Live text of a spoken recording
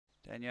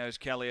Daniels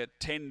Kelly at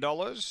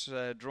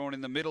 $10, drawn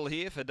in the middle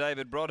here for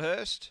David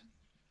Broadhurst.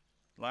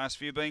 Last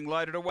few being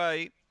loaded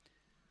away.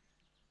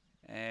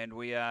 And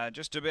we are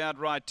just about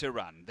right to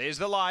run. There's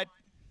the light.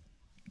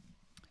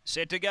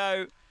 Set to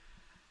go.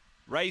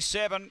 Race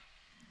 7.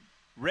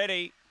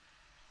 Ready.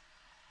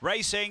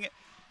 Racing.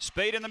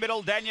 Speed in the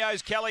middle.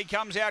 Daniels Kelly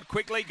comes out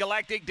quickly.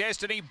 Galactic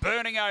Destiny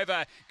burning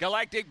over.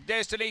 Galactic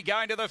Destiny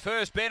going to the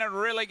first bend and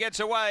really gets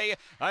away.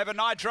 Over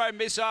Nitro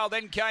Missile.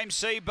 Then came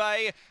Sea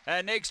Bay.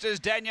 Next is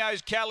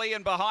Daniels Kelly.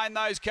 And behind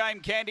those came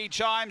Candy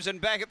Chimes. And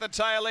back at the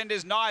tail end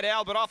is Night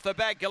Owl. But off the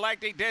back,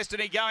 Galactic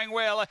Destiny going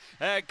well.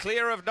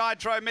 Clear of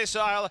Nitro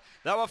Missile.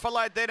 They were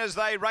followed then as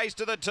they raced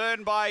to the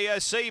turn by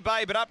Sea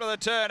Bay. But up to the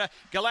turn,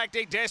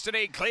 Galactic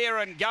Destiny clear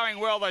and going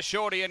well, the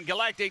shorty. And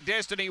Galactic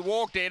Destiny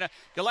walked in.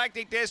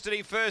 Galactic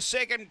Destiny first.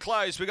 Second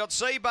close. We got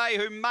Sea Bay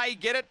who may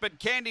get it, but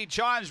Candy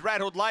Chimes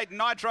rattled late.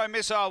 Nitro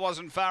Missile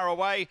wasn't far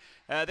away.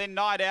 Then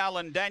Night Owl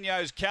and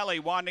Daniels Kelly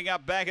winding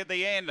up back at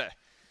the end.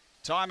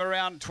 Time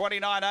around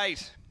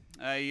 29.8.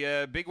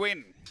 A big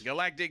win.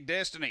 Galactic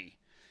Destiny.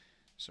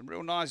 Some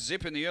real nice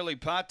zip in the early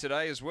part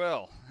today as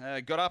well.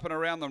 Got up and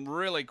around them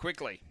really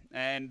quickly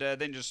and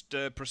then just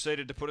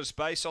proceeded to put a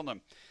space on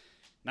them.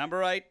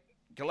 Number 8,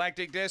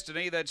 Galactic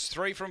Destiny. That's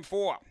 3 from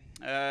 4.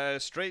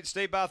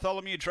 Steve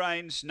Bartholomew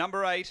trains.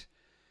 Number 8.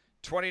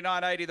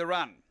 29.80 the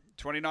run.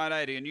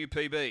 29.80, a new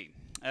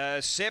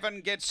PB.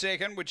 7 gets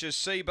second, which is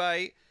Sea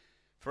Bay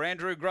for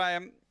Andrew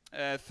Graham.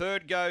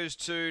 Third goes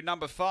to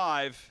number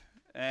 5.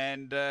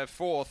 And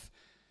fourth,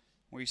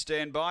 we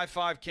stand by.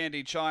 5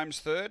 Candy Chimes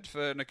third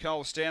for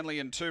Nicole Stanley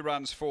and 2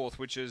 runs fourth,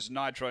 which is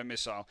Nitro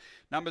Missile.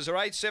 Numbers are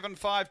 8, 7,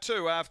 5,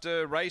 2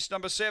 after race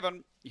number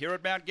 7 here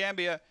at Mount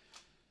Gambier.